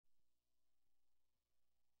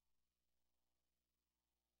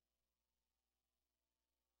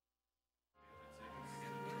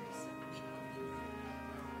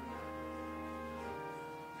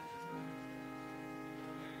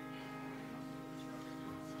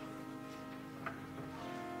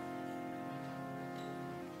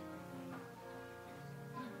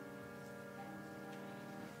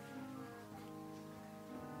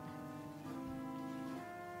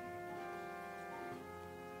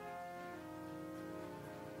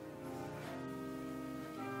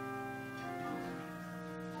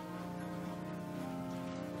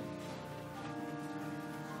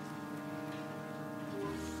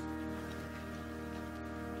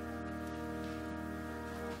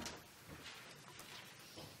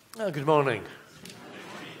Good morning.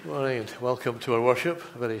 Good morning and welcome to our worship.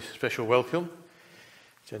 A very special welcome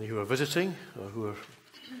to any who are visiting or who are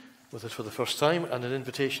with us for the first time, and an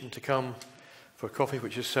invitation to come for coffee,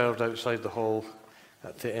 which is served outside the hall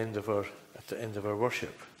at the end of our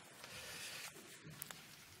worship.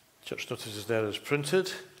 Church notices there is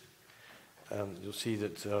printed. You'll see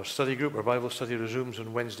that our study group, our Bible study, resumes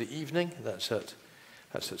on Wednesday evening. That's at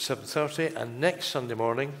 7:30, and next Sunday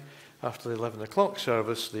morning, after the 11 o'clock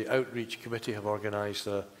service, the Outreach Committee have organised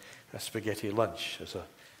a spaghetti lunch as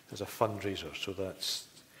a fundraiser. So that's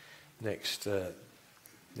next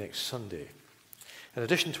Sunday. In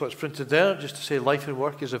addition to what's printed there, just to say Life and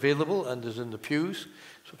Work is available and is in the pews.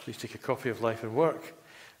 So please take a copy of Life and Work.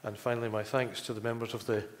 And finally, my thanks to the members of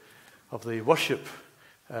the worship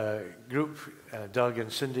group, Doug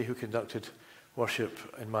and Cindy, who conducted worship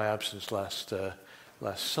in my absence last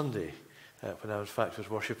Sunday, when I, in fact, was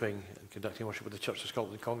worshipping and conducting worship with the Church of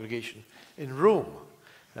Scotland congregation in Rome,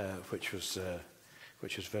 which was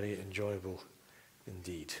very enjoyable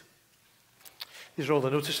indeed. These are all the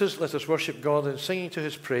notices. Let us worship God in singing to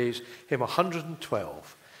his praise, hymn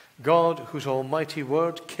 112. God, whose almighty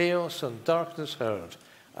word chaos and darkness heard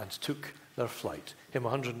and took their flight. Hymn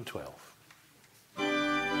 112.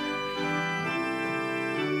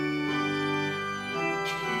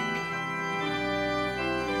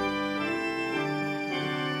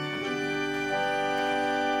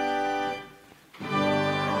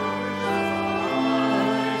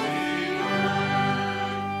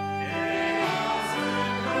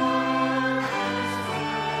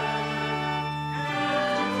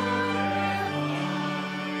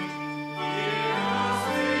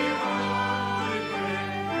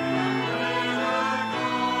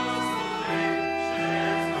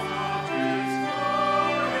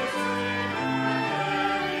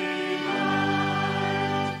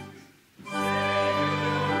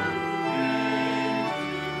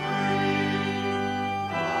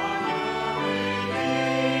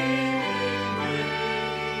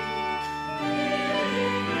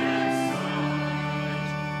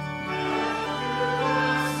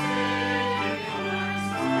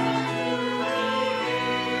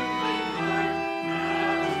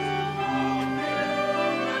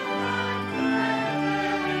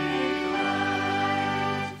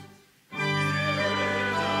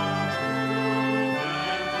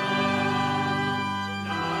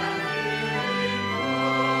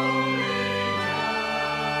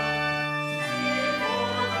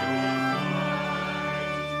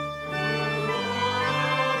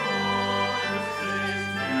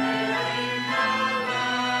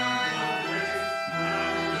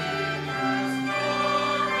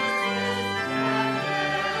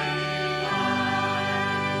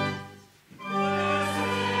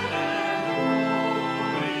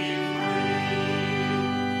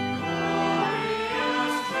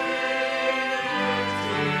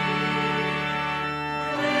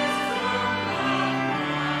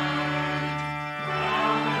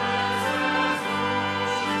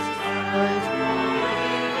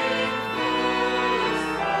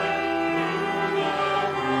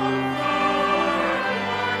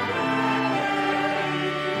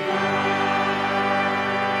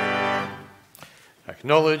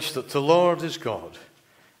 Acknowledge that the Lord is God.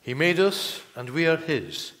 He made us, and we are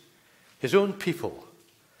his own people,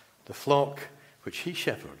 the flock which he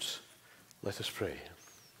shepherds. Let us pray.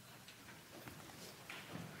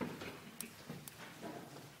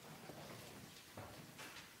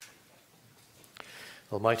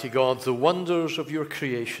 Almighty God, the wonders of your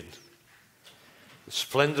creation, the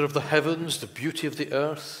splendor of the heavens, the beauty of the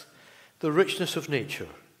earth, the richness of nature,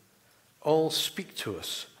 all speak to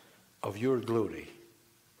us of your glory.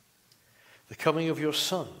 The coming of your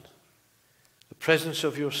Son, the presence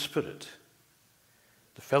of your Spirit,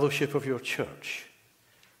 the fellowship of your church,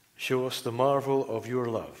 show us the marvel of your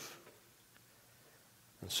love.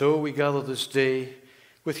 And so we gather this day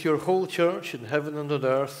with your whole church in heaven and on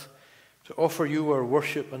earth to offer you our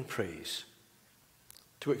worship and praise,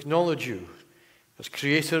 to acknowledge you as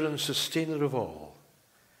creator and sustainer of all,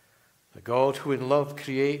 the God who in love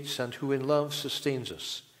creates and who in love sustains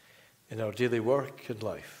us in our daily work and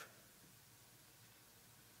life.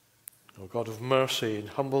 O God of mercy and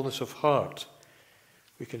humbleness of heart,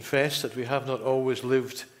 we confess that we have not always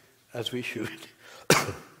lived as we should.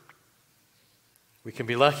 We can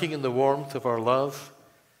be lacking in the warmth of our love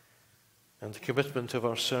and the commitment of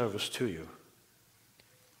our service to you.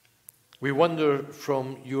 We wander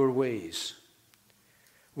from your ways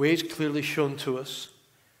clearly shown to us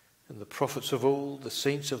in the prophets of old, the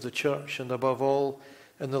saints of the church, and above all,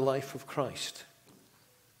 in the life of Christ.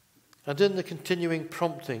 And in the continuing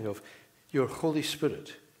prompting of your Holy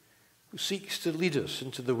Spirit who seeks to lead us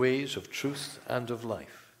into the ways of truth and of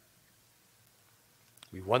life.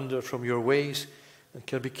 We wander from your ways and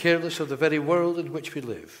can be careless of the very world in which we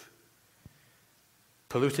live,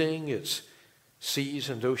 polluting its seas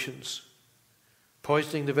and oceans,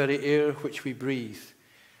 poisoning the very air which we breathe,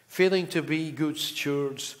 failing to be good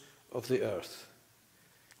stewards of the earth.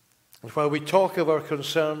 And while we talk of our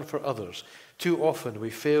concern for others, too often we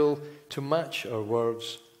fail to match our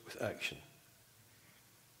words with action.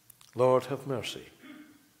 Lord, have mercy.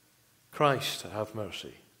 Christ, have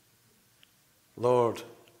mercy. Lord,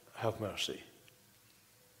 have mercy.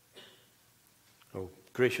 Oh,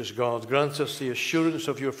 gracious God, grant us the assurance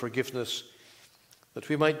of your forgiveness, that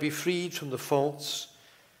we might be freed from the faults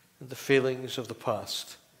and the failings of the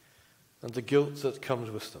past and the guilt that comes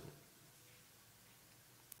with them.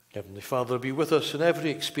 Heavenly Father, be with us in every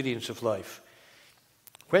experience of life.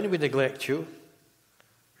 When we neglect you,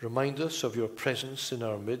 remind us of your presence in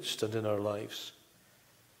our midst and in our lives.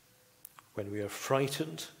 When we are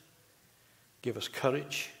frightened, give us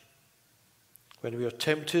courage. When we are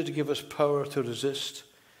tempted, give us power to resist.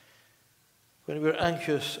 When we are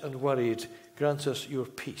anxious and worried, grant us your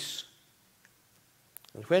peace.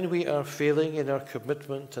 And when we are failing in our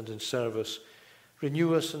commitment and in service,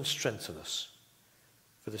 renew us and strengthen us.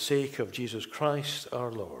 For the sake of Jesus Christ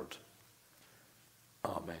our Lord.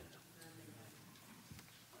 Amen.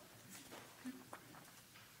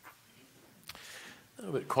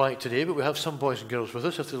 A bit quiet today, but we have some boys and girls with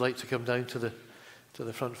us if they'd like to come down to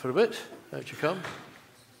the front for a bit. Out you come.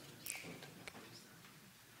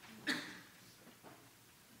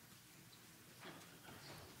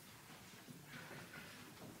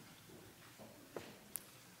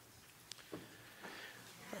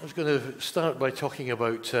 I was going to start by talking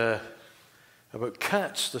about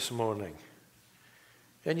cats this morning.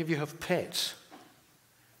 Any of you have pets?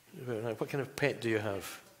 What kind of pet do you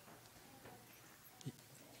have?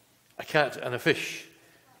 A cat and a fish.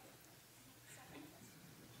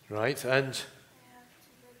 Right, and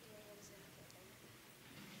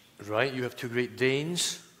right, you have two Great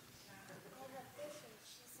Danes.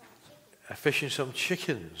 A fish and some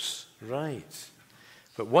chickens. Right.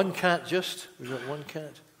 But one cat just? We've got one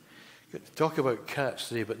cat? Good to talk about cats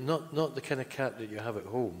today, but not the kind of cat that you have at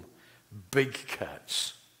home. Big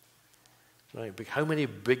cats. Right, but how many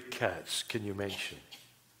big cats can you mention?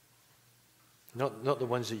 Not the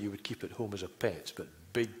ones that you would keep at home as a pet, but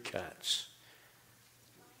big cats.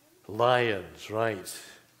 Lions, right.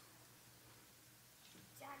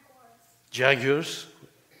 Jaguars.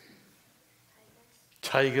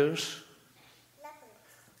 Tigers.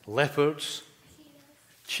 Leopards.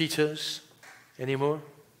 Cheetahs. Any more?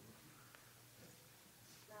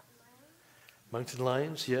 Mountain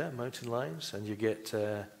lions, yeah, mountain lions. And you get,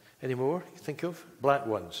 any more you think of? Black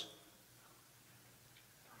ones.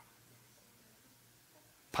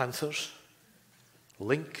 Panthers.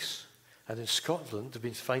 Lynx. And in Scotland, they've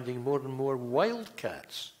been finding more and more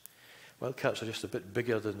wildcats. Wildcats are just a bit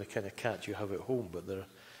bigger than the kind of cat you have at home, but they're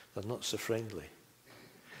not so friendly.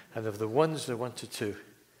 And of the ones I wanted to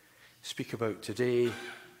speak about today,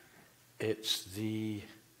 it's the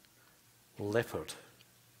leopard.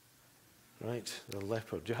 Right, the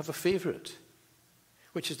leopard. Do you have a favourite?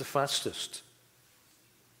 Which is the fastest?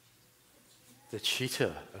 The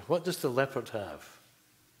cheetah. And what does the leopard have?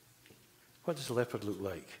 What does the leopard look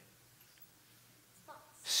like?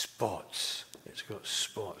 Spots. It's got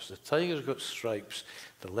spots. The tiger's got stripes.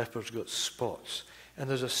 The leopard's got spots. And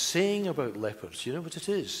there's a saying about leopards. Do you know what it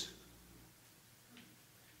is?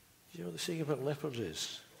 Do you know what the saying about leopards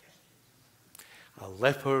is? A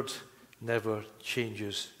leopard never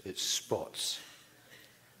changes its spots.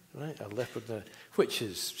 Right? A leopard, which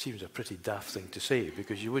seems a pretty daft thing to say,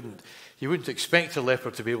 because you wouldn't expect a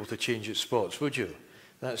leopard to be able to change its spots, would you?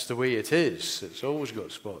 That's the way it is. It's always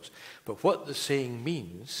got spots. But what the saying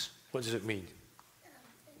means, what does it mean?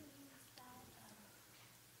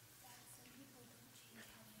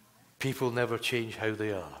 People never change how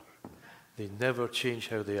they are. They never change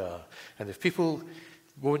how they are. And if people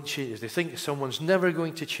won't change, if they think someone's never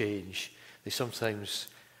going to change, they sometimes,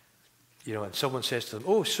 and someone says to them,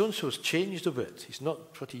 oh, so-and-so's changed a bit. He's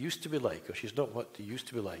not what he used to be like, or she's not what he used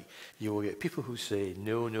to be like. You will get people who say,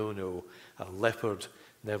 no, a leopard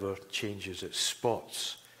never changes its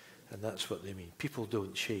spots. And that's what they mean. People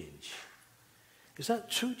don't change. Is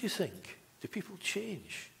that true, do you think? Do people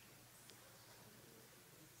change?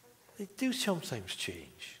 They do sometimes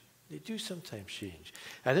change. They do sometimes change.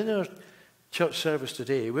 And in our church service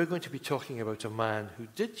today, we're going to be talking about a man who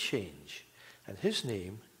did change. And his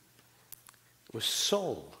name was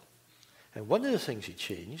Saul. And one of the things he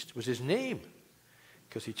changed was his name.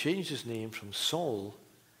 Because he changed his name from Saul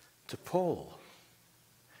to Paul.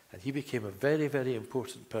 And he became a very, very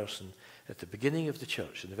important person at the beginning of the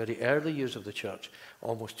church, in the very early years of the church,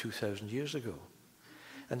 almost 2,000 years ago.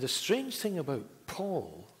 And the strange thing about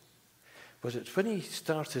Paul was that when he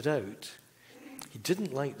started out, he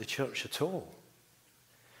didn't like the church at all.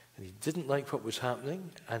 And he didn't like what was happening,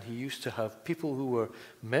 and he used to have people who were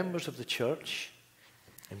members of the church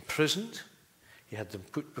imprisoned. He had them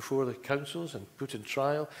put before the councils and put in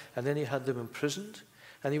trial, and then he had them imprisoned.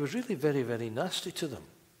 And he was really very, very nasty to them.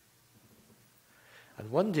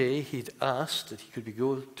 And one day he'd asked that he could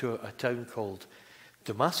go to a town called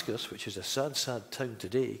Damascus, which is a sad, sad town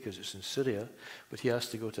today because it's in Syria, but he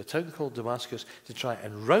asked to go to a town called Damascus to try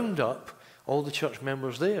and round up all the church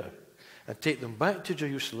members there and take them back to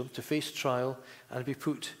Jerusalem to face trial and be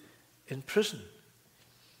put in prison.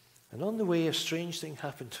 And on the way, a strange thing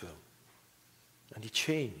happened to him, and he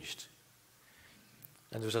changed.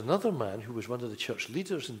 And there was another man who was one of the church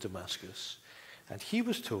leaders in Damascus, and he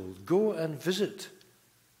was told, go and visit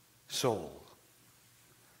Saul.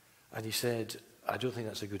 And he said, I don't think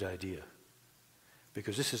that's a good idea,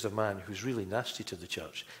 because this is a man who's really nasty to the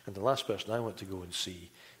church, and the last person I want to go and see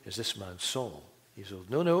is this man Saul. He said,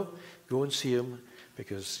 no, go and see him,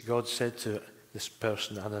 because God said to this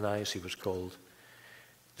person, Ananias he was called,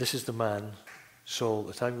 this is the man, Saul,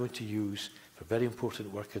 that I'm going to use for very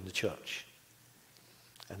important work in the church.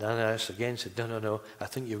 And Ananias again said, no, I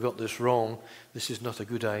think you've got this wrong. This is not a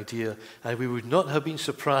good idea. And we would not have been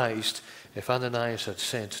surprised if Ananias had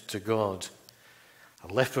said to God,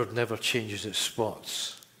 a leopard never changes its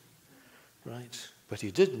spots. Right? But he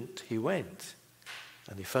didn't. He went.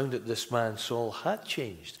 And he found that this man, Saul, had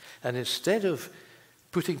changed. And instead of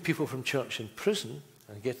putting people from church in prison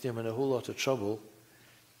and getting them in a whole lot of trouble,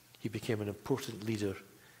 he became an important leader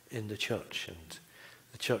in the church. And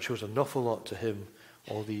the church owes an awful lot to him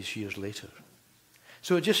all these years later.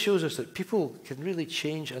 So it just shows us that people can really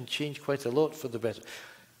change, and change quite a lot for the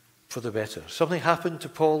better. Something happened to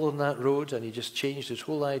Paul on that road, and he just changed his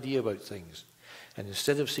whole idea about things. And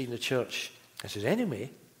instead of seeing the church as his enemy,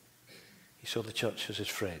 he saw the church as his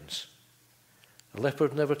friends. A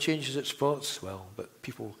leopard never changes its spots. Well, but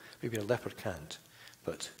people, maybe a leopard can't,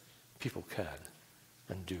 but people can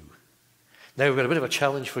and do. Now we've got a bit of a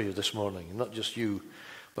challenge for you this morning, and not just you,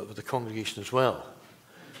 but with the congregation as well.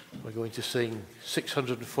 We're going to sing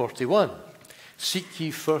 641, Seek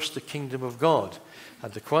Ye First the Kingdom of God.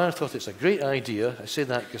 And the choir thought it's a great idea. I say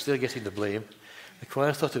that because they're getting the blame. The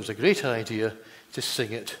choir thought it was a great idea to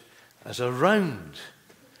sing it as a round.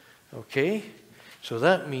 Okay? So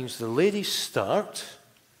that means the ladies start.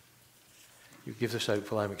 You give this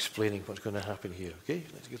out while I'm explaining what's going to happen here. Okay?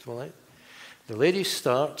 Let's get them all out. The ladies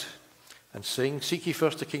start and sing, Seek ye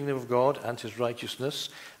first the kingdom of God and his righteousness,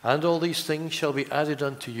 and all these things shall be added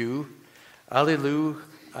unto you. Alleluia,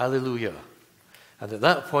 alleluia. And at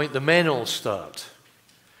that point, the men all start.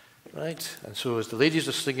 Right? And so as the ladies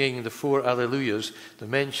are singing the 4 alleluias, the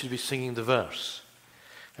men should be singing the verse.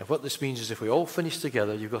 And what this means is if we all finish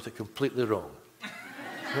together, you've got it completely wrong.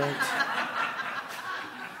 Right?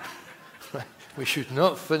 Right? We should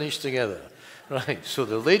not finish together. Right? So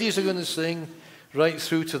the ladies are going to sing right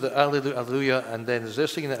through to the Alleluia, and then as they're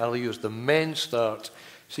singing the Alleluias, the men start.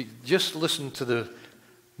 See, just listen to the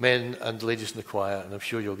men and ladies in the choir, and I'm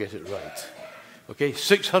sure you'll get it right. Okay,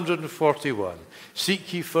 641.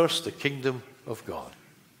 Seek ye first the kingdom of God.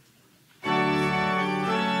 Seek ye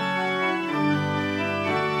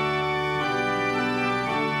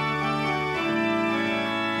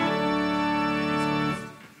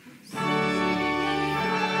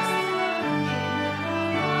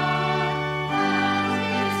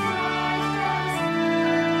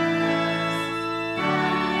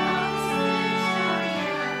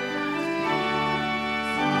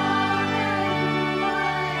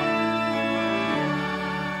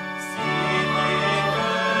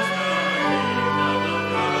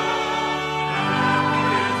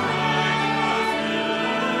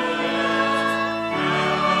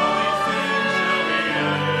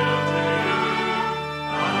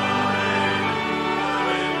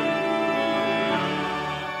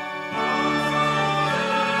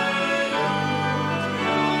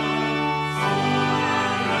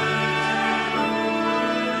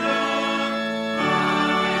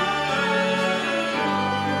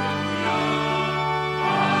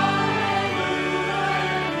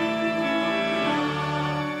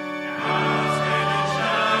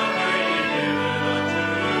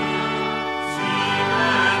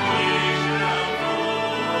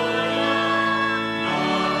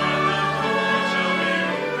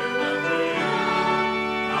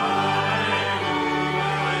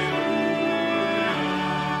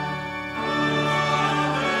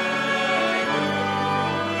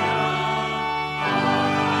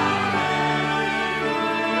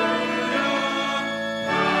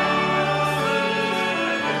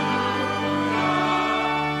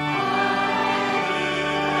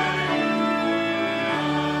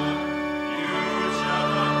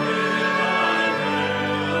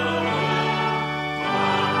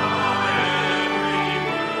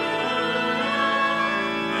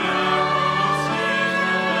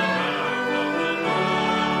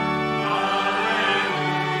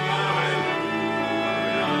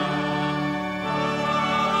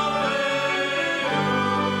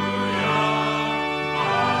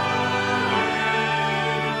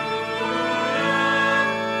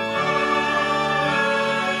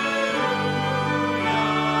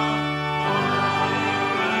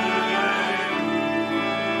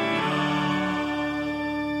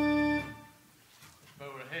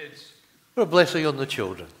for a blessing on the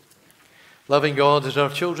children. Loving God, as our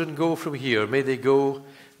children go from here, may they go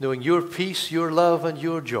knowing your peace, your love, and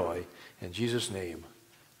your joy. In Jesus' name,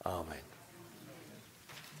 amen.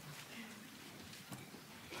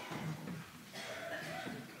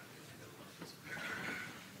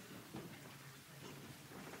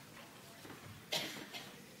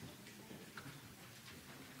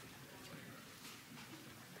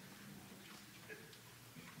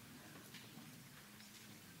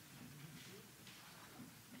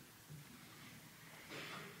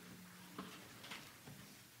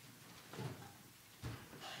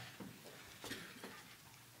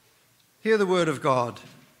 Hear the word of God.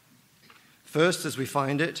 First, as we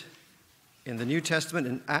find it in the New Testament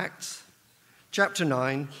in Acts, chapter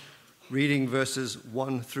 9, reading verses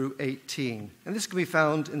 1 through 18. And this can be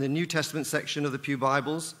found in the New Testament section of the Pew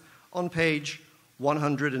Bibles on page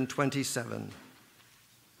 127.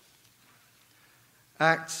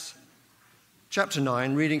 Acts chapter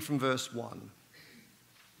 9, reading from verse 1.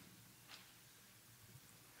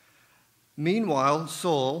 Meanwhile,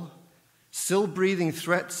 Saul, still breathing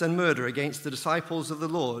threats and murder against the disciples of the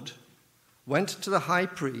Lord, went to the high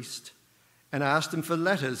priest and asked him for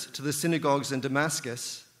letters to the synagogues in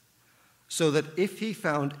Damascus, so that if he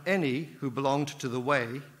found any who belonged to the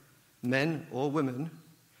way, men or women,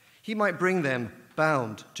 he might bring them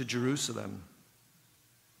bound to Jerusalem.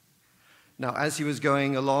 Now, as he was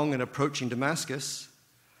going along and approaching Damascus,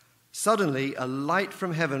 suddenly a light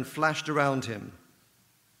from heaven flashed around him.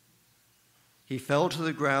 He fell to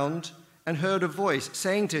the ground and heard a voice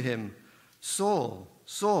saying to him, "Saul,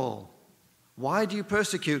 Saul, why do you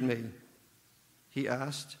persecute me?" He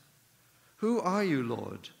asked, "Who are you,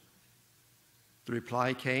 Lord?" The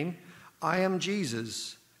reply came, "I am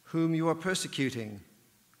Jesus, whom you are persecuting.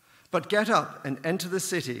 But get up and enter the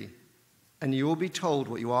city, and you will be told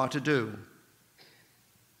what you are to do."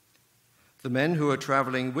 The men who were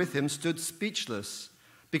traveling with him stood speechless,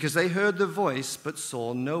 because they heard the voice but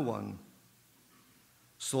saw no one.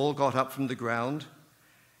 Saul got up from the ground,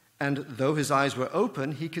 and though his eyes were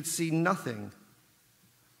open, he could see nothing.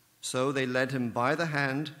 So they led him by the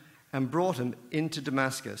hand and brought him into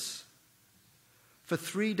Damascus. For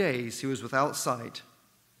 3 days he was without sight,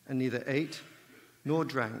 and neither ate nor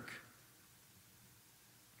drank.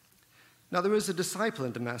 Now there was a disciple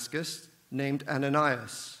in Damascus named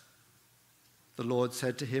Ananias. The Lord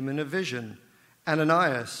said to him in a vision,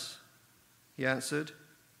 "Ananias." He answered,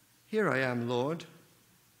 "Here I am, Lord."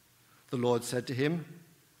 The Lord said to him,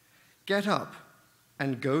 "Get up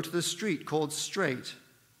and go to the street called Straight,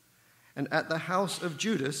 and at the house of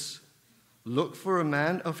Judas, look for a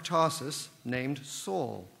man of Tarsus named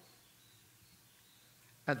Saul.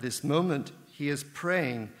 At this moment he is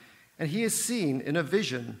praying, and he has seen in a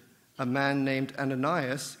vision a man named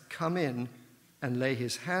Ananias come in and lay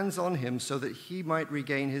his hands on him so that he might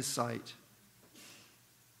regain his sight."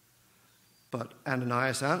 But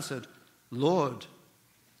Ananias answered, "Lord,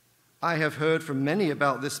 I have heard from many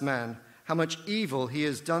about this man, how much evil he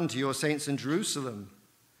has done to your saints in Jerusalem.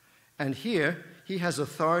 And here he has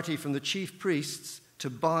authority from the chief priests to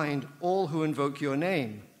bind all who invoke your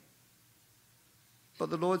name." But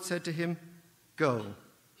the Lord said to him, "Go,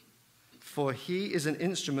 for he is an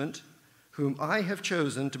instrument whom I have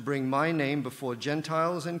chosen to bring my name before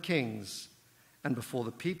Gentiles and kings and before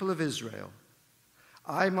the people of Israel.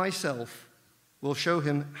 I myself will show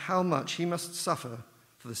him how much he must suffer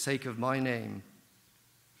for the sake of my name."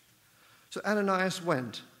 So Ananias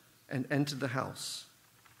went and entered the house.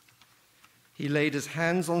 He laid his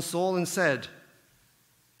hands on Saul and said,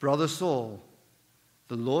 "Brother Saul,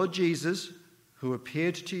 the Lord Jesus, who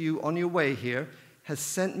appeared to you on your way here, has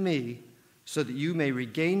sent me so that you may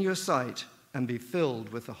regain your sight and be filled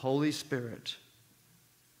with the Holy Spirit."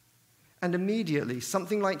 And immediately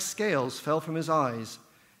something like scales fell from his eyes,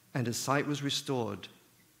 and his sight was restored.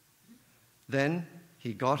 Then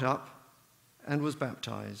he got up and was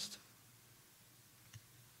baptized.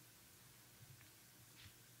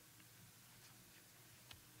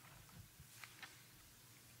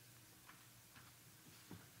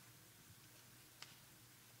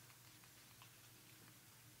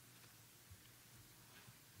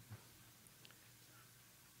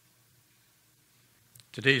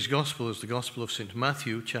 Today's Gospel is the Gospel of St.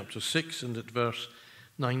 Matthew, chapter 6, and at verse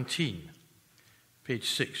 19, page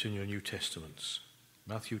 6 in your New Testaments.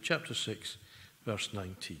 Matthew chapter 6, verse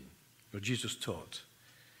 19, where Jesus taught,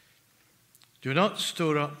 "Do not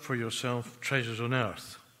store up for yourself treasures on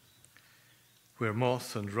earth, where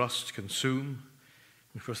moth and rust consume,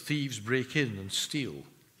 and where thieves break in and steal.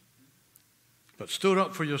 But store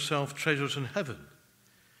up for yourself treasures in heaven,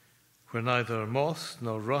 where neither moth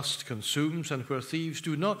nor rust consumes, and where thieves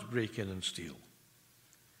do not break in and steal.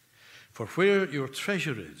 For where your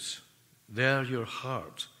treasure is, there your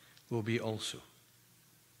heart will be also.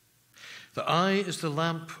 The eye is the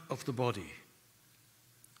lamp of the body.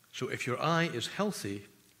 So if your eye is healthy,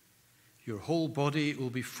 your whole body will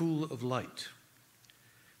be full of light.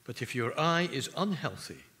 But if your eye is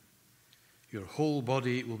unhealthy, your whole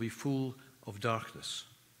body will be full of darkness.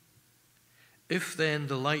 If then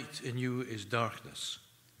the light in you is darkness,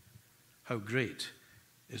 how great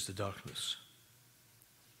is the darkness?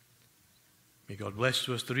 May God bless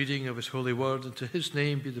to us the reading of his holy word, and to his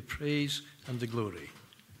name be the praise and the glory.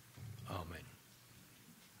 Amen.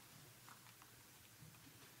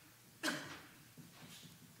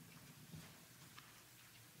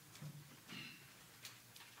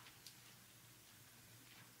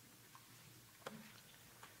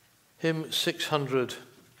 Hymn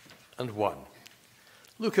 601.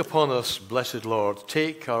 Look upon us, blessed Lord,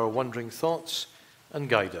 take our wandering thoughts and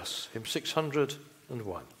guide us. Hymn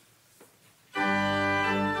 601.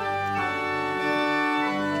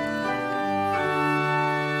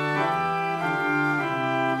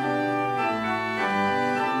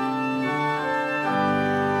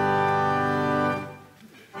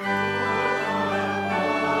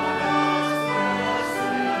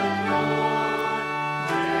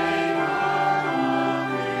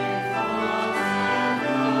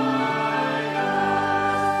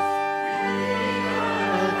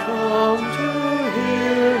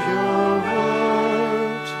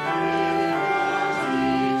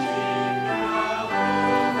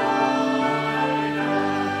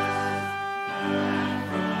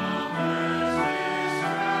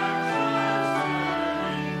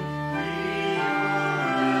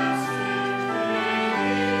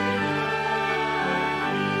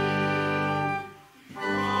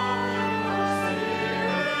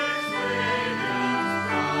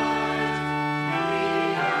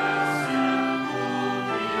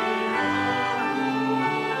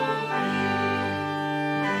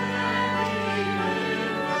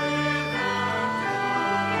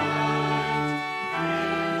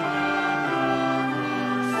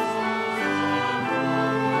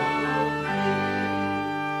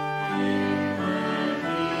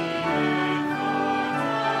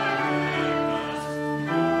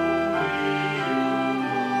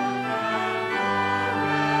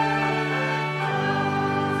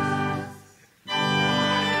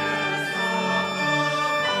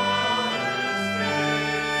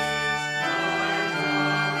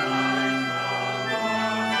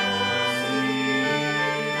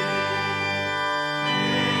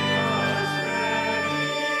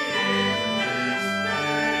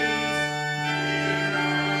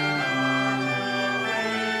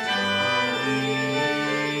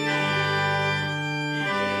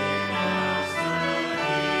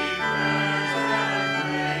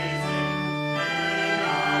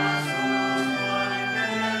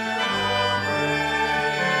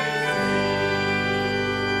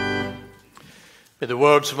 May the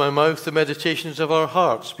words of my mouth, the meditations of our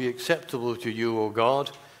hearts be acceptable to you, O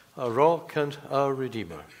God, our rock and our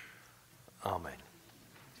Redeemer. Amen.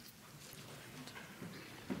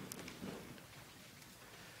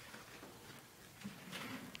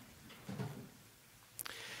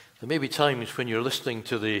 There may be times when you're listening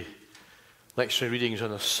to the lectionary readings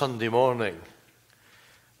on a Sunday morning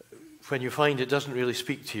when you find it doesn't really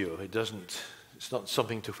speak to you. It's not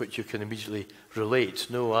something to which you can immediately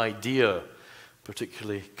relate. No idea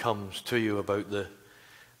particularly comes to you about the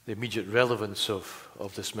immediate relevance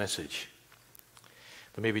of this message.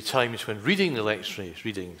 There may be times when reading the lectionary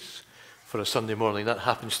readings for a Sunday morning, that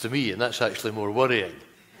happens to me, and that's actually more worrying.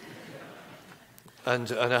 And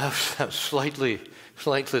that's slightly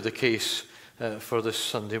the case for this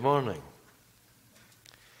Sunday morning.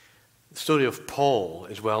 The story of Paul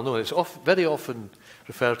is well known. It's very often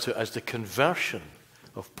referred to as the conversion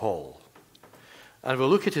of Paul. And we'll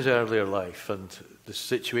look at his earlier life and the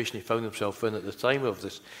situation he found himself in at the time of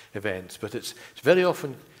this event. But it's very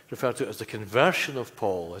often referred to as the conversion of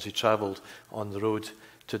Paul as he travelled on the road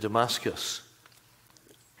to Damascus.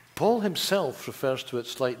 Paul himself refers to it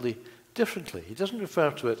slightly differently. He doesn't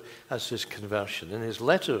refer to it as his conversion. In his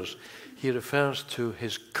letters, he refers to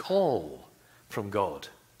his call from God.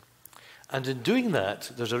 And in doing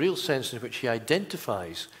that, there's a real sense in which he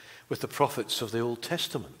identifies with the prophets of the Old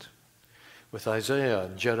Testament, with Isaiah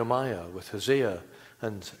and Jeremiah, with Hosea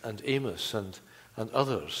and Amos and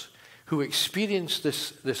others, who experienced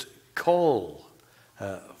this call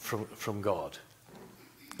from God.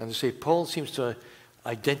 And I say, Paul seems to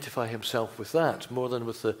identify himself with that more than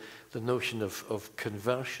with the notion of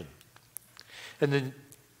conversion. In the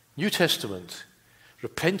New Testament,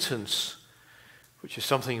 repentance, which is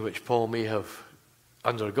something which Paul may have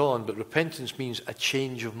undergone, but repentance means a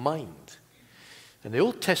change of mind. In the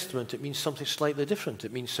Old Testament, it means something slightly different.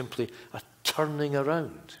 It means simply a turning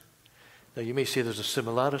around. Now, you may say there's a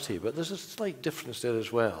similarity, but there's a slight difference there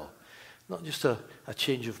as well. Not just a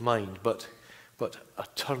change of mind, but a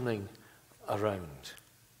turning around.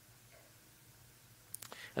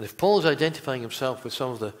 And if Paul is identifying himself with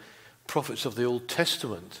some of the prophets of the Old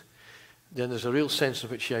Testament, then there's a real sense in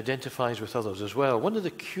which he identifies with others as well. One of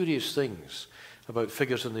the curious things about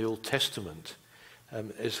figures in the Old Testament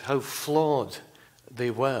is how flawed they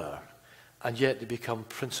were, and yet they become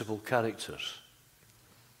principal characters.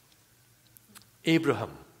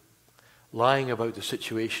 Abraham, lying about the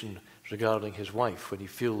situation regarding his wife when he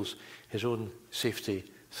feels his own safety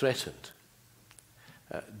threatened.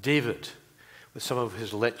 David, with some of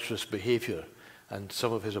his lecherous behavior and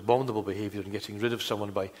some of his abominable behavior in getting rid of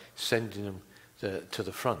someone by sending him to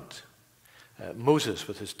the front. Moses,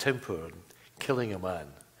 with his temper and killing a man.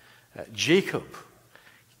 Jacob,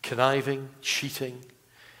 conniving, cheating.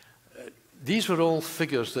 These were all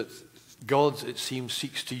figures that God, it seems,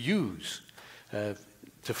 seeks to use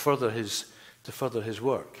to further his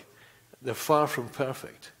work. They're far from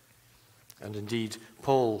perfect. And indeed,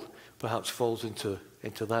 Paul perhaps falls into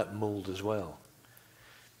that mold as well.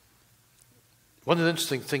 One of the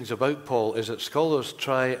interesting things about Paul is that scholars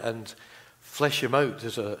try and flesh him out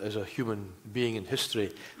as a human being in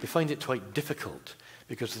history. They find it quite difficult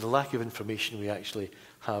because of the lack of information we actually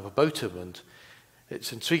have about him. And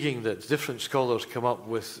it's intriguing that different scholars come up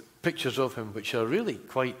with pictures of him which are really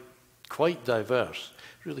quite diverse,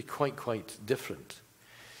 really quite different.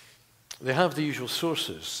 They have the usual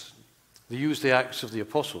sources. They use the Acts of the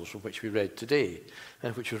Apostles, from which we read today,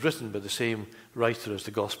 and which was written by the same writer as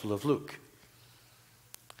the Gospel of Luke.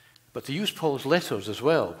 But they use Paul's letters as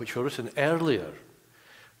well, which were written earlier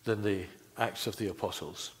than the Acts of the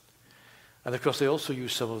Apostles. And of course, they also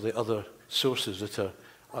use some of the other sources that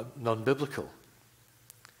are non-biblical.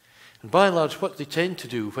 And by and large, what they tend to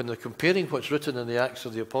do when they're comparing what's written in the Acts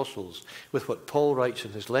of the Apostles with what Paul writes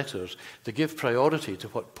in his letters, they give priority to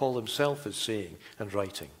what Paul himself is saying and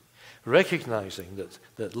writing, recognizing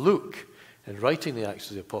that Luke, in writing the Acts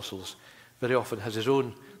of the Apostles, very often has his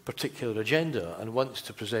own particular agenda and wants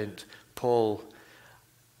to present Paul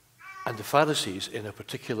and the Pharisees in a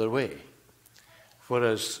particular way,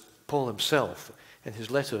 whereas Paul himself, in his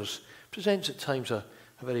letters, presents at times a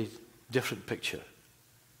very different picture.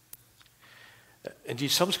 Indeed,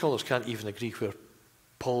 some scholars can't even agree where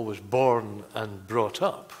Paul was born and brought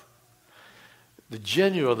up.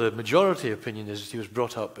 The majority opinion is that he was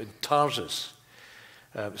brought up in Tarsus,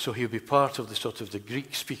 so he would be part of the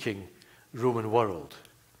Greek-speaking Roman world,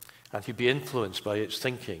 and he'd be influenced by its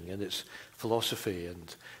thinking and its philosophy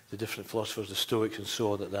and the different philosophers, the Stoics and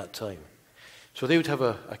so on at that time. So they would have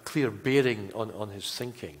a clear bearing on his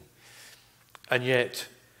thinking. And yet,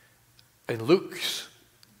 in Luke's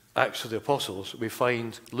Acts of the Apostles, we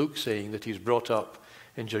find Luke saying that he's brought up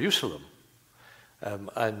in Jerusalem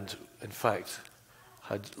and, in fact,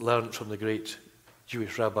 had learned from the great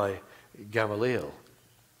Jewish rabbi Gamaliel.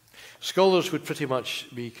 Scholars would pretty much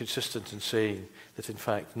be consistent in saying that, in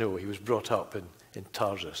fact, no, he was brought up in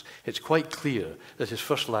Tarsus. It's quite clear that his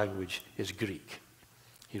first language is Greek.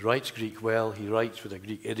 He writes Greek well, he writes with a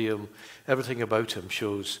Greek idiom. Everything about him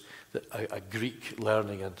shows that a Greek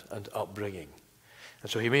learning and upbringing. And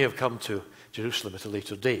so he may have come to Jerusalem at a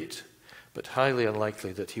later date, but highly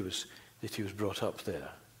unlikely that he was brought up there.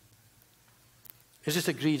 Is it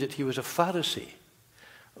agreed that he was a Pharisee?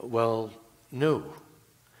 Well, no.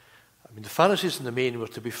 I mean, the Pharisees in the main were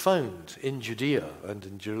to be found in Judea and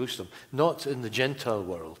in Jerusalem, not in the Gentile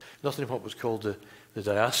world, not in what was called the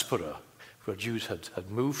diaspora, where Jews had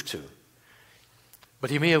moved to. But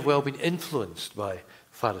he may have well been influenced by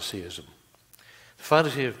Pharisaism. The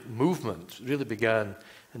Pharisee movement really began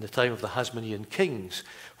in the time of the Hasmonean kings,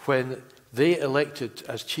 when they elected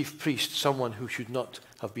as chief priest someone who should not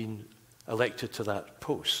have been elected to that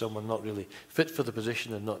post, someone not really fit for the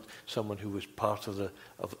position and not someone who was part of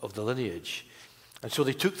the lineage. And so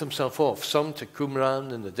they took themselves off, some to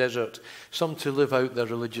Qumran in the desert, some to live out their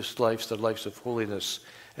religious lives, their lives of holiness,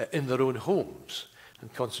 in their own homes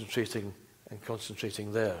and concentrating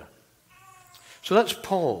there. So that's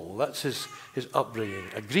Paul. That's his upbringing,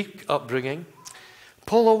 a Greek upbringing.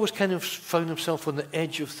 Paul always kind of found himself on the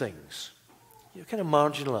edge of things, kind of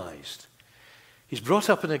marginalized. He's brought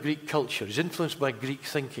up in a Greek culture. He's influenced by Greek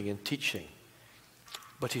thinking and teaching,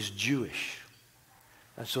 but he's Jewish,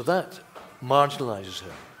 and so that marginalizes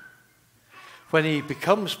him. When he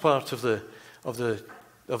becomes part of the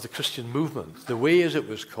of the Christian movement, the way as it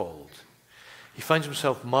was called. He finds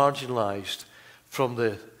himself marginalized from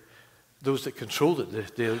those that controlled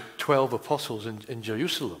it, the 12 apostles in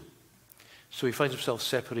Jerusalem. So he finds himself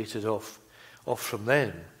separated off from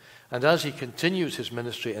them. And as he continues his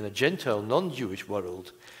ministry in a Gentile, non-Jewish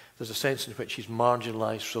world, there's a sense in which he's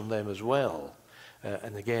marginalized from them as well.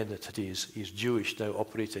 And again, that he's Jewish now,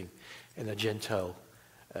 operating in a Gentile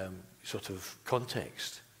sort of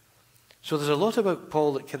context. So there's a lot about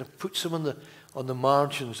Paul that kind of puts him on the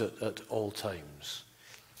margins at all times.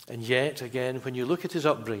 And yet, again, when you look at his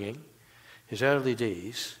upbringing, his early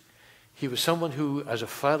days, he was someone who, as a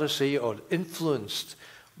Pharisee or influenced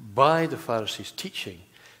by the Pharisees' teaching,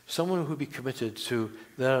 someone who would be committed to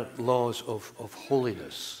their laws of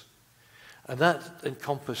holiness. And that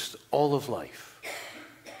encompassed all of life.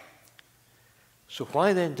 So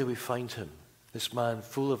why then do we find him, this man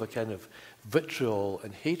full of a kind of vitriol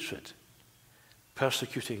and hatred,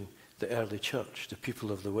 persecuting the early church, the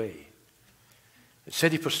people of the way? It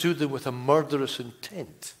said he pursued them with a murderous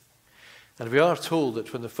intent. And we are told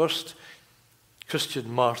that when the first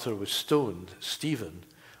Christian martyr was stoned, Stephen,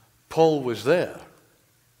 Paul was there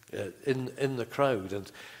in the crowd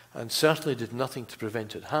and certainly did nothing to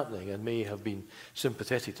prevent it happening and may have been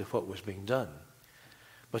sympathetic to what was being done.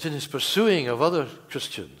 But in his pursuing of other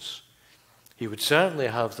Christians, he would certainly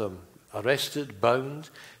have them arrested, bound,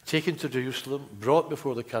 taken to Jerusalem, brought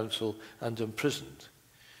before the council and imprisoned.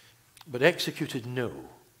 But executed, no.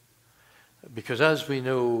 Because as we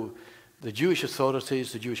know, the Jewish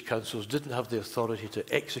authorities, the Jewish councils, didn't have the authority to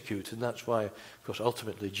execute, and that's why, of course,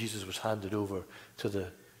 ultimately Jesus was handed over to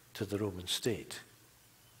the Roman state.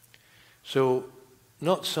 So,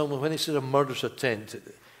 not someone, when they said a murderous intent,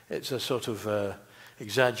 it's a sort of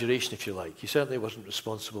exaggeration, if you like. He certainly wasn't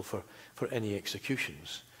responsible for any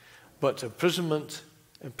executions. But imprisonment,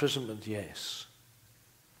 yes.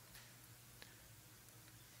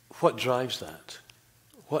 What drives that?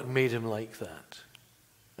 What made him like that?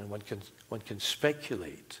 And one can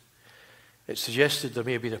speculate. It suggested there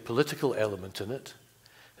may have been a political element in it,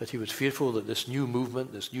 that he was fearful that this new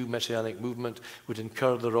movement, this new messianic movement, would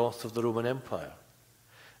incur the wrath of the Roman Empire.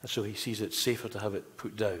 And so he sees it safer to have it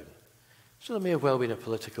put down. So there may have well been a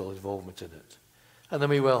political involvement in it. And there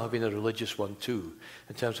may well have been a religious one too,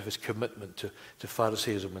 in terms of his commitment to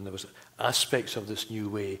Pharisaism, and there was aspects of this new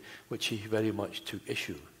way which he very much took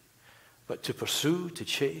issue. But to pursue, to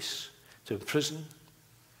chase, to imprison.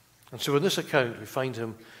 And so in this account we find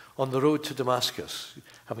him on the road to Damascus,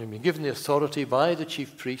 having been given the authority by the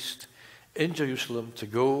chief priest in Jerusalem to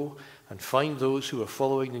go and find those who are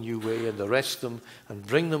following the new way and arrest them and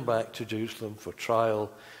bring them back to Jerusalem for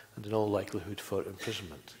trial and in all likelihood for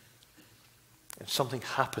imprisonment. And something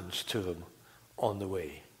happens to him on the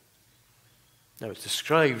way. Now it's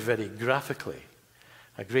described very graphically.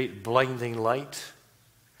 A great blinding light,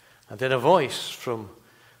 and then a voice from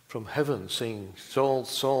heaven saying, "Saul,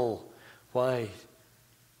 Saul, why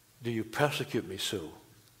do you persecute me so?"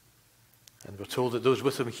 And we're told that those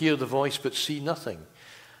with him hear the voice but see nothing.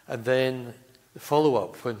 And then the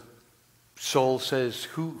follow-up when Saul says,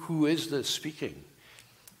 who is this speaking?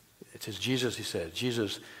 It is Jesus, he said,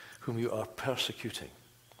 Jesus whom you are persecuting.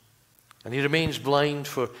 And he remains blind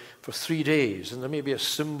for 3 days. And there may be a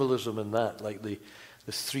symbolism in that, like the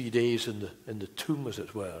 3 days in the tomb, as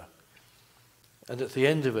it were. And at the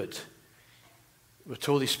end of it, we're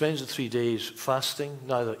told he spends the 3 days fasting,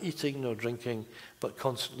 neither eating nor drinking, but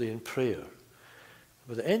constantly in prayer.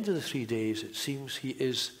 By the end of the 3 days, it seems he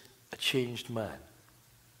is a changed man.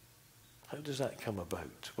 How does that come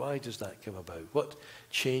about? Why does that come about? What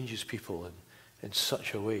changes people in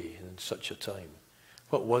such a way and in such a time?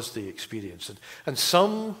 What was the experience? And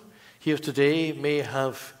some here today may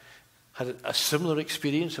have had a similar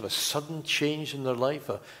experience of a sudden change in their life,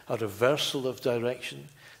 a reversal of direction,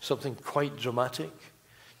 something quite dramatic.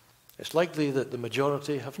 It's likely that the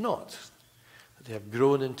majority have not. That they have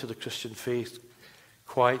grown into the Christian faith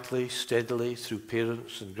quietly, steadily, through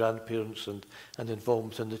parents and grandparents and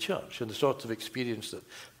involvement in the church. And the sort of experience that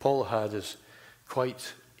Paul had is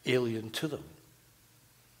quite alien to them.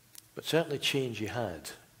 But certainly change he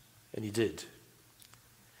had, and he did.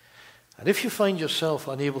 And if you find yourself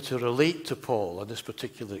unable to relate to Paul on this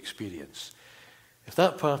particular experience, if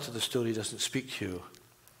that part of the story doesn't speak to you,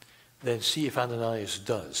 then see if Ananias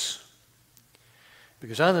does.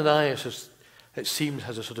 Because Ananias, it seems,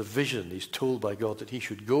 has a sort of vision. He's told by God that he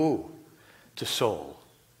should go to Saul.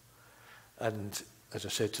 And as I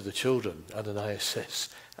said to the children, Ananias says,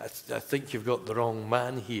 I think you've got the wrong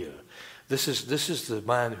man here. This is the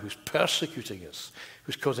man who's persecuting us,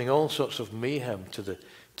 who's causing all sorts of mayhem to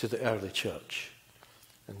the early church.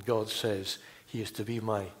 And God says He is to be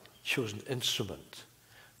my chosen instrument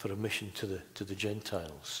for a mission to the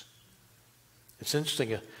Gentiles. It's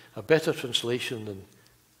interesting, a better translation than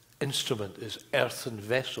instrument is earthen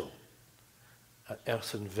vessel. An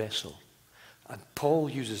earthen vessel. And Paul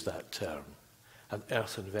uses that term, an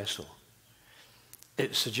earthen vessel.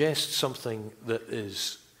 It suggests something that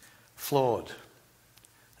is flawed,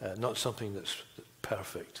 not something that's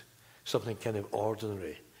perfect, something kind of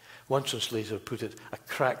ordinary. One translator put it a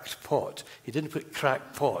cracked pot. He didn't put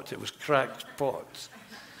cracked pot, it was cracked pot.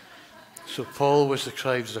 So Paul was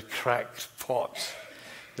described as a cracked pot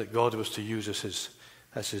that God was to use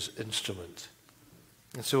as his instrument.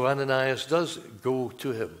 And so Ananias does go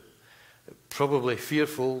to him, probably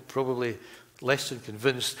fearful, probably less than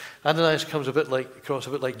convinced. Ananias comes across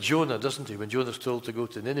a bit like Jonah, doesn't he? When Jonah's told to go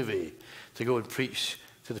to Nineveh, to go and preach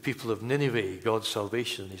to the people of Nineveh God's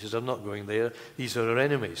salvation. He says, I'm not going there. These are our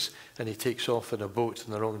enemies. And he takes off in a boat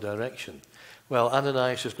in the wrong direction. Well,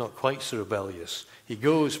 Ananias is not quite so rebellious. He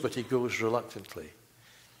goes, but he goes reluctantly.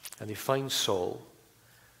 And he finds Saul,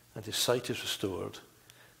 and his sight is restored,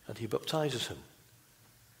 and he baptizes him.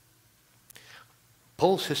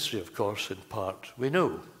 Paul's history, of course, in part, we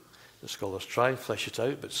know. The scholars try and flesh it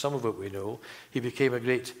out, but some of it we know. He became a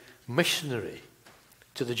great missionary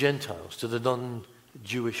to the Gentiles, to the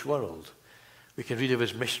non-Jewish world. We can read of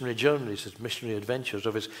his missionary journeys, his missionary adventures,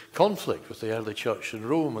 of his conflict with the early church in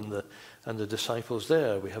Rome and the disciples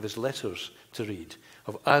there. We have his letters to read.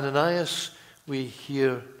 Of Ananias, we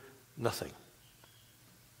hear nothing.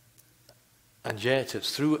 And yet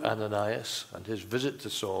it's through Ananias and his visit to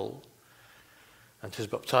Saul and his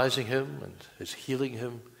baptizing him and his healing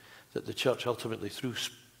him that the church ultimately, through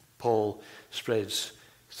Paul, spreads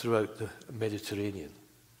throughout the Mediterranean.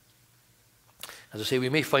 As I say, we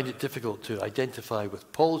may find it difficult to identify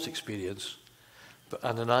with Paul's experience, but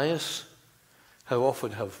Ananias, how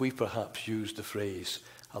often have we perhaps used the phrase,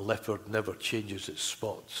 a leopard never changes its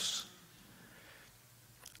spots?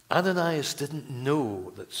 Ananias didn't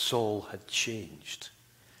know that Saul had changed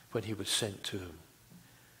when he was sent to him.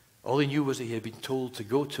 All he knew was that he had been told to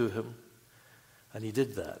go to him, and he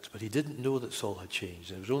did that, but he didn't know that Saul had changed.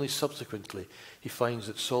 And it was only subsequently he finds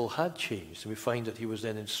that Saul had changed, and we find that he was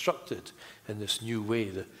then instructed in this new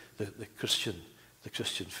way, the Christian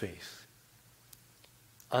faith.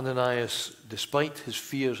 Ananias, despite his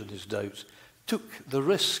fears and his doubts, took the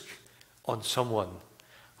risk on someone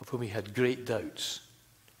of whom he had great doubts.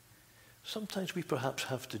 Sometimes we perhaps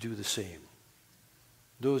have to do the same.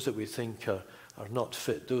 Those that we think are not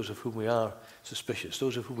fit, those of whom we are suspicious,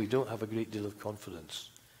 those of whom we don't have a great deal of confidence,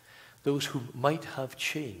 those who might have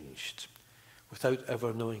changed without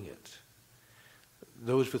ever knowing it,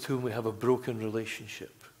 those with whom we have a broken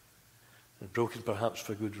relationship, and broken perhaps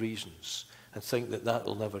for good reasons, and think that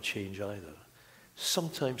will never change either.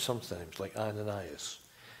 Sometimes, like Ananias,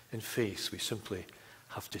 in faith we simply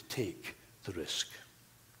have to take the risk.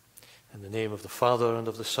 In the name of the Father, and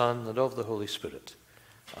of the Son, and of the Holy Spirit.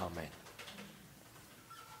 Amen.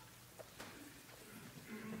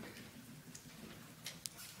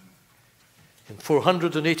 In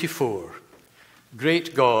 484,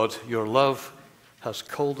 great God, your love has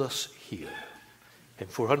called us here. In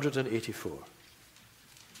 484.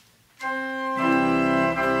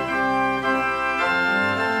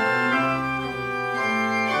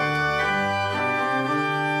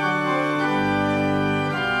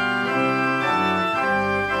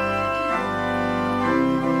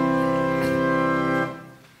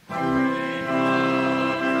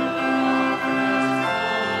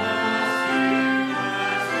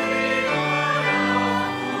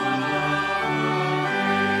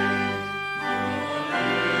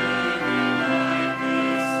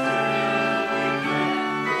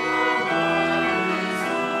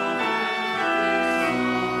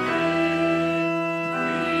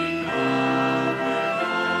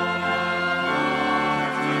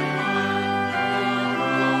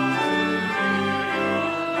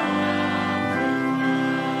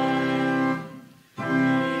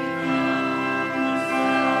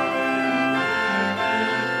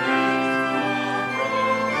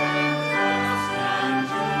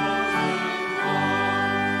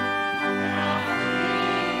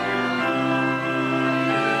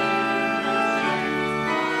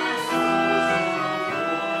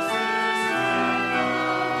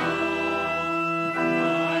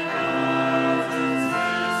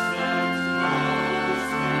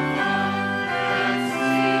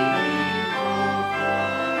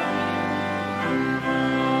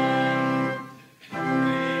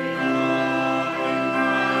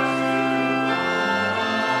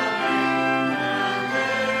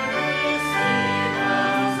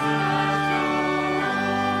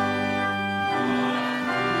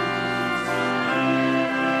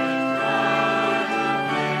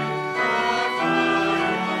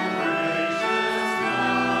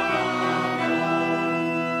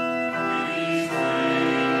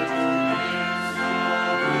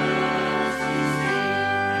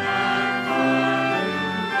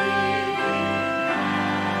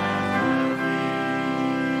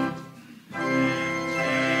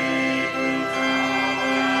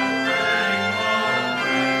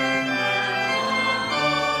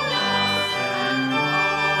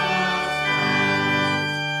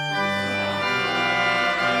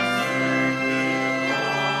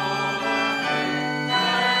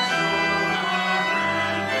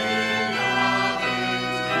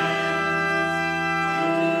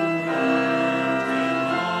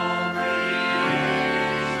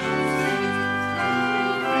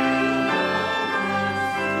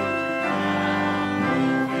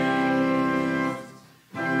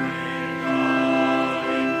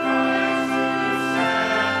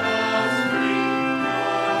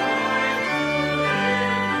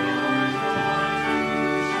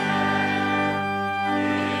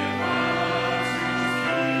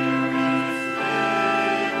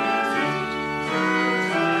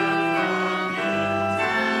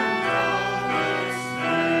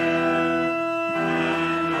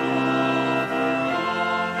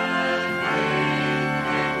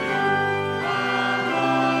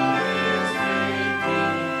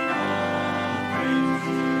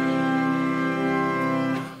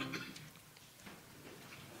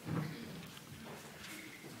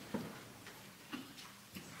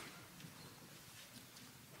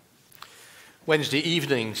 Wednesday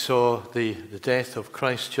evening saw the death of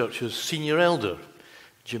Christchurch's senior elder,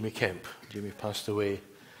 Jimmy Kemp. Jimmy passed away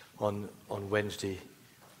on Wednesday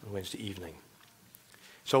evening.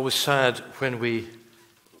 It's always sad when we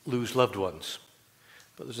lose loved ones,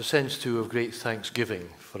 but there's a sense too of great thanksgiving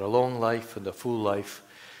for a long life and a full life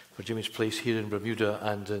for Jimmy's place here in Bermuda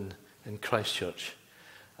and in Christchurch.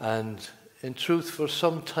 And in truth, for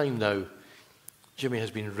some time now, Jimmy has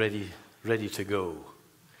been ready to go.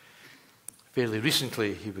 Fairly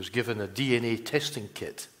recently, he was given a DNA testing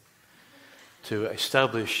kit to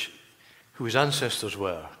establish who his ancestors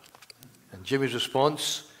were. And Jimmy's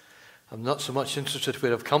response, I'm not so much interested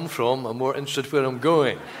where I've come from, I'm more interested where I'm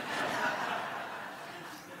going.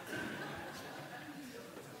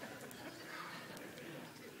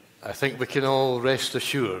 I think we can all rest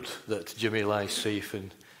assured that Jimmy lies safe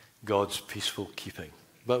in God's peaceful keeping.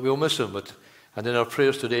 But we'll miss him, and in our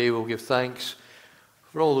prayers today we'll give thanks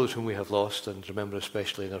for all those whom we have lost, and remember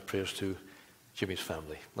especially in our prayers to Jimmy's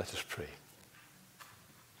family. Let us pray.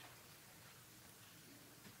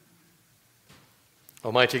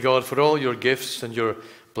 Almighty God, for all your gifts and your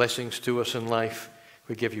blessings to us in life,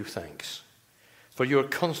 we give you thanks. For your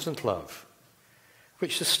constant love,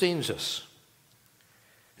 which sustains us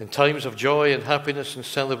in times of joy and happiness and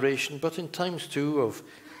celebration, but in times too of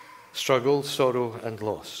struggle, sorrow, and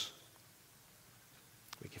loss.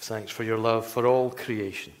 We give thanks for your love for all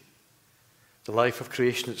creation, the life of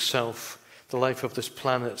creation itself, the life of this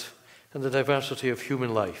planet, and the diversity of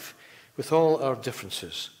human life, with all our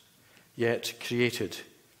differences, yet created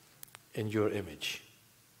in your image.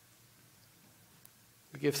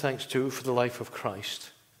 We give thanks too for the life of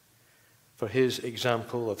Christ, for his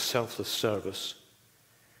example of selfless service.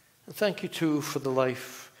 And thank you too for the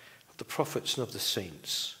life of the prophets and of the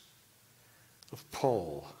saints, of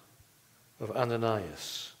Paul, of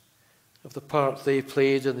Ananias, of the part they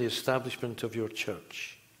played in the establishment of your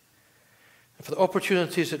church, and for the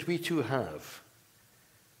opportunities that we too have,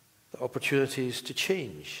 the opportunities to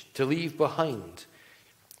change, to leave behind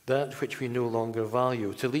that which we no longer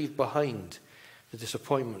value, to leave behind the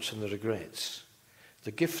disappointments and the regrets,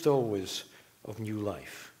 the gift always of new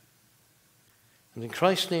life. And in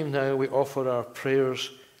Christ's name now we offer our prayers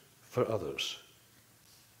for others.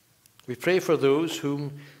 We pray for those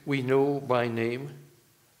whom we know by name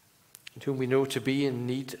and whom we know to be in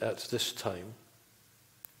need at this time.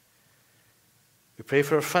 We pray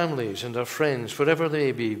for our families and our friends, wherever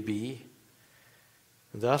they may be,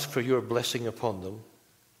 and ask for your blessing upon them,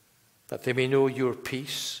 that they may know your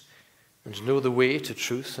peace and know the way to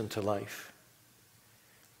truth and to life.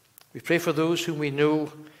 We pray for those whom we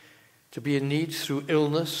know to be in need through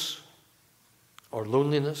illness or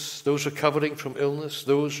loneliness, those recovering from illness,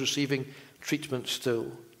 those receiving treatment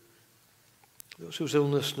still, those whose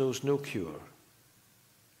illness knows no cure.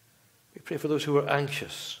 We pray for those who are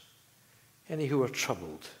anxious, any who are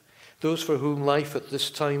troubled, those for whom life at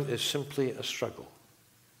this time is simply a struggle.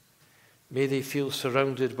 May they feel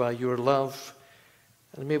surrounded by your love,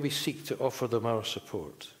 and may we seek to offer them our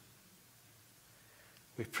support.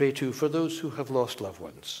 We pray too for those who have lost loved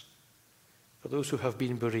ones, for those who have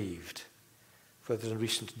been bereaved, whether in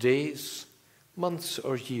recent days, months,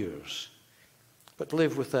 or years, but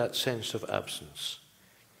live with that sense of absence.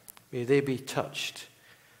 May they be touched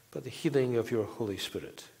by the healing of your Holy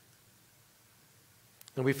Spirit.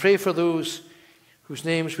 And we pray for those whose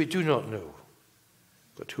names we do not know,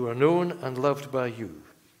 but who are known and loved by you.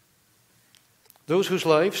 Those whose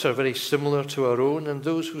lives are very similar to our own, and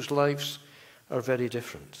those whose lives are very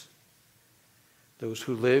different. Those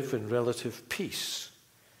who live in relative peace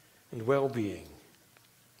and well-being,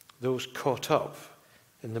 those caught up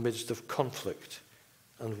in the midst of conflict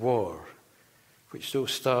and war, which so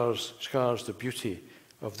scars the beauty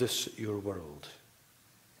of this your world.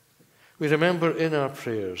 We remember in our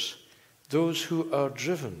prayers those who are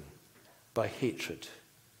driven by hatred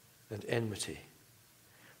and enmity,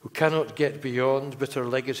 who cannot get beyond bitter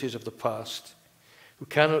legacies of the past, who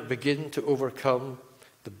cannot begin to overcome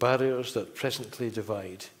the barriers that presently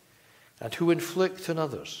divide, and who inflict on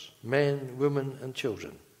others, men, women, and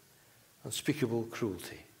children, unspeakable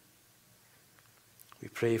cruelty. We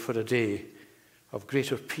pray for a day of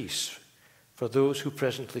greater peace for those who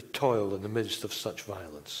presently toil in the midst of such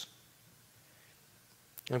violence.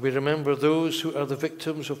 And we remember those who are the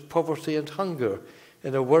victims of poverty and hunger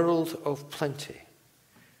in a world of plenty,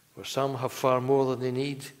 where some have far more than they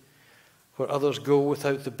need, where others go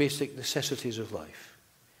without the basic necessities of life.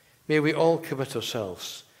 May we all commit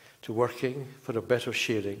ourselves to working for a better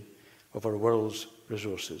sharing of our world's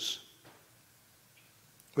resources.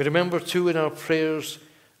 We remember too in our prayers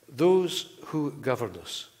those who govern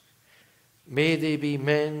us. May they be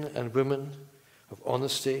men and women of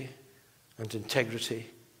honesty and integrity.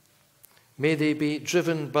 May they be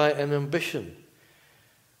driven by an ambition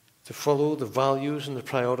to follow the values and the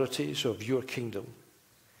priorities of your kingdom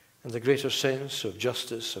and a greater sense of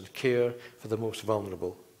justice and care for the most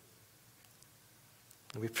vulnerable.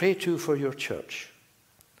 And we pray too for your church,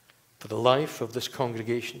 for the life of this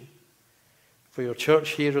congregation, for your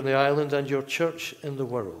church here on the island and your church in the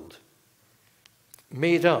world,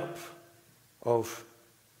 made up of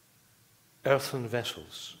earthen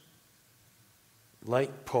vessels,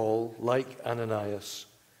 like Paul, like Ananias,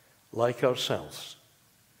 like ourselves,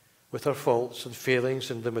 with our faults and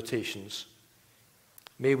failings and limitations.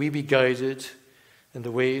 May we be guided in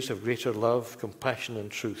the ways of greater love, compassion, and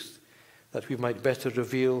truth, that we might better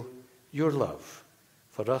reveal your love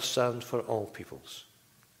for us and for all peoples.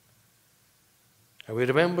 And we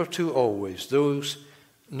remember too always those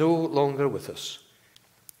no longer with us,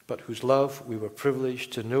 but whose love we were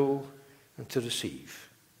privileged to know and to receive.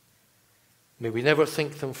 May we never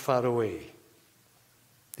think them far away.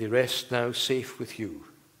 They rest now safe with you.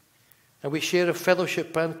 And we share a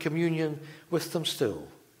fellowship and communion with them still,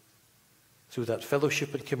 through that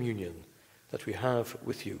fellowship and communion that we have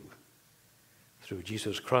with you. Through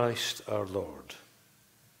Jesus Christ our Lord.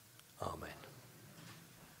 Amen.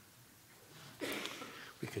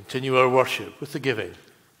 We continue our worship with the giving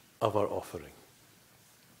of our offering.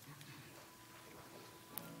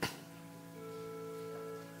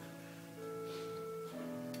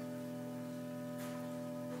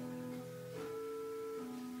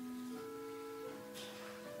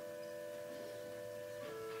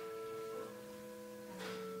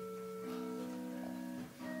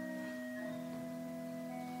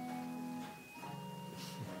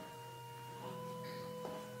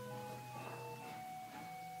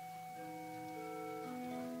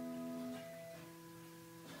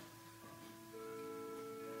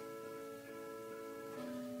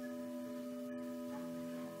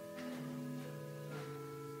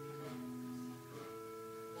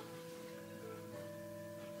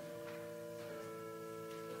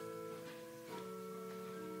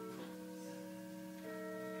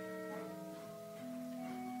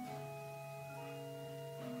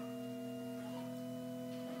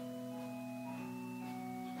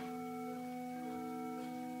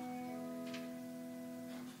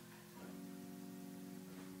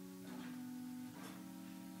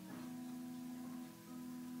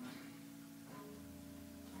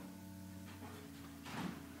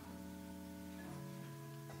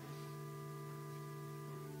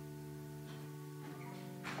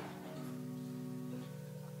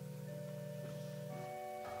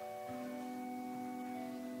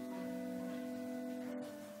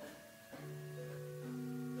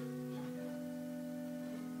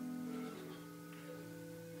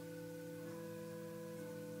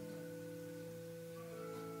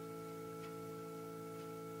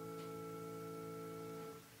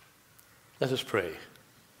 Let us pray.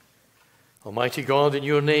 Almighty God, in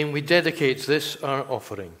your name we dedicate this, our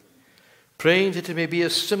offering, praying that it may be a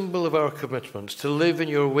symbol of our commitment to live in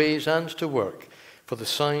your ways and to work for the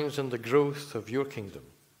signs and the growth of your kingdom.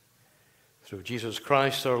 Through Jesus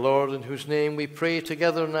Christ our Lord, in whose name we pray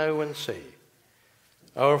together now and say,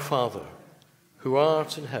 Our Father, who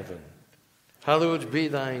art in heaven, hallowed be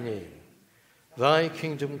thy name. Thy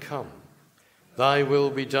kingdom come, thy will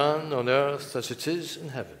be done on earth as it is in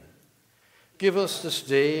heaven. Give us this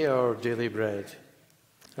day our daily bread,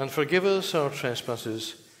 and forgive us our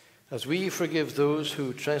trespasses, as we forgive those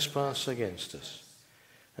who trespass against us.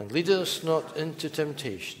 And lead us not into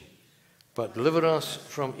temptation, but deliver us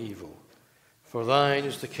from evil. For thine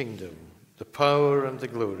is the kingdom, the power, and the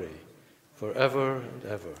glory, forever and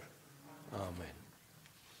ever. Amen.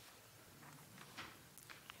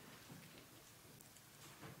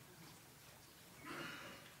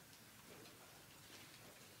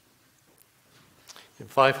 In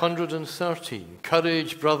 513,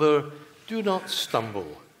 courage, brother, do not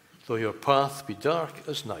stumble, though your path be dark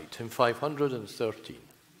as night. In 513.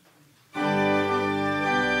 Amen.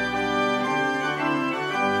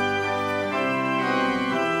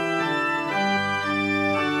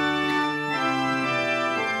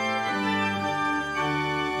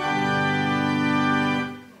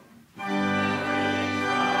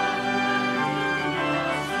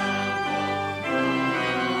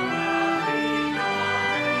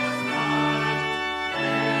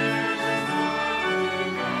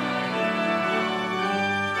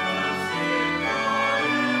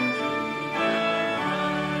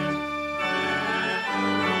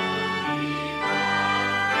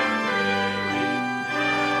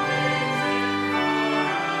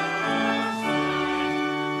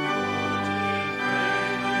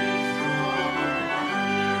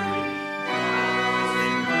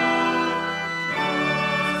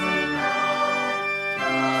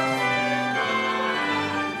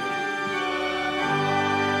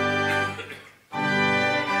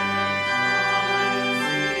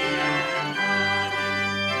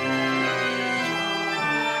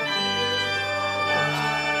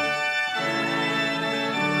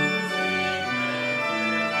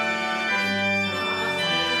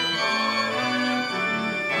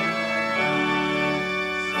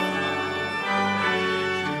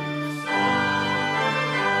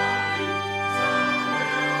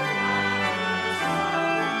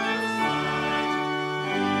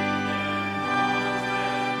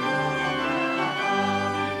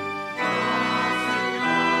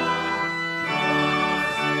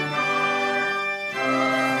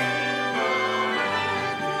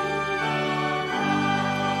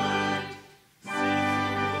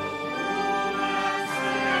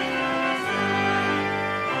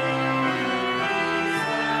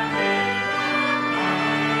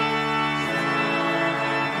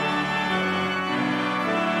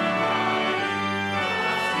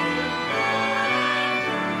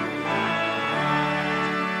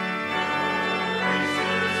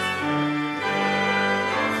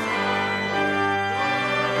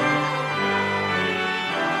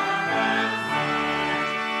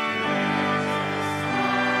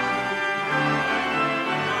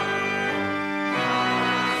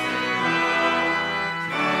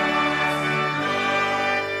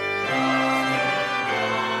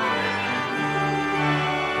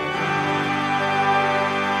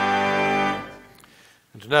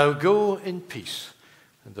 now go in peace,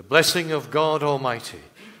 and the blessing of God Almighty,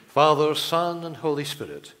 Father, Son, and Holy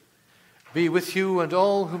Spirit, be with you and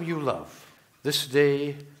all whom you love, this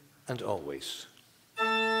day and always.